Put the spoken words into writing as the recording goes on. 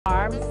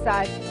arms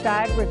side to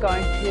side. We're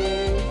going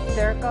to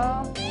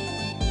circle.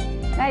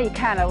 Now you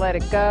kind of let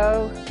it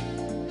go,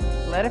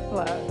 let it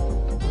flow.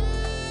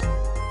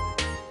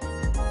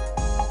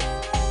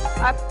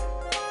 Up.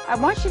 I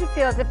want you to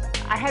feel as if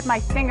I had my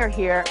finger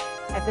here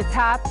at the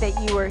top that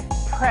you were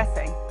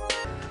pressing.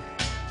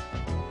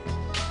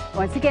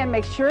 Once again,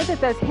 make sure that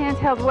those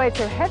handheld weights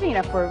are heavy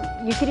enough where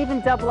you could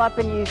even double up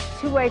and use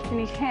 2 weights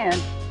in each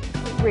hand.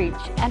 Reach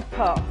and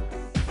pull.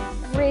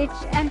 Reach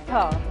and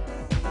pull.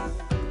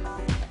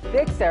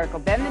 Big circle,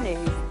 bend the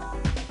knees.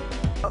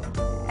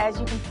 As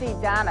you can see,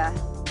 Donna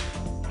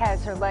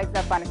has her legs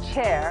up on a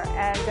chair,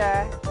 and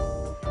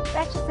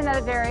that's just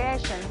another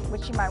variation,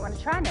 which you might want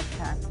to try next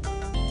time.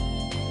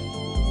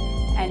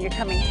 And you're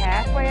coming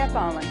halfway up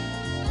only.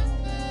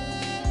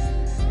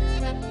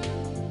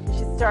 You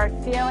should start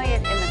feeling it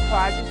in the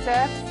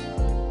quadriceps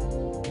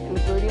and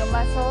the gluteal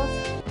muscles.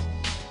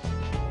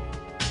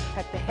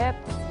 Cut the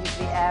hips, use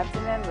the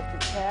abdomen, lift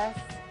the chest,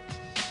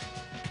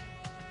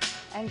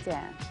 and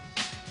down.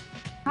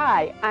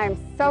 Hi, I'm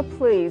so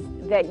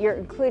pleased that you're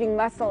including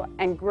muscle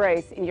and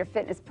grace in your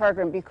fitness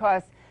program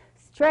because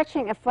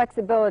stretching and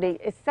flexibility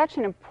is such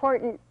an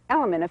important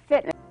element of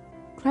fitness.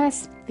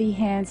 Clasp the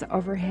hands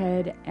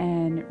overhead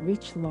and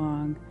reach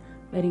long,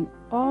 letting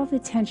all the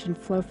tension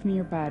flow from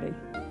your body.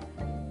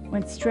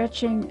 When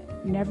stretching,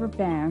 never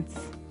bounce.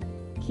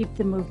 Keep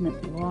the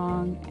movement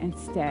long and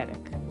static.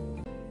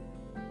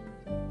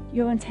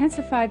 You'll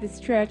intensify the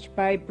stretch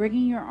by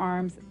bringing your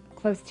arms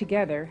close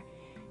together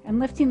and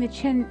lifting the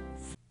chin.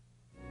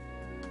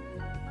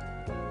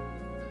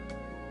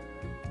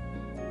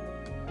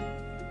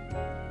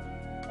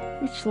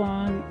 Reach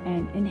long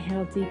and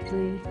inhale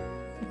deeply.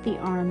 Let the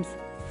arms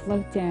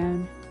float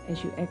down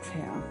as you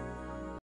exhale.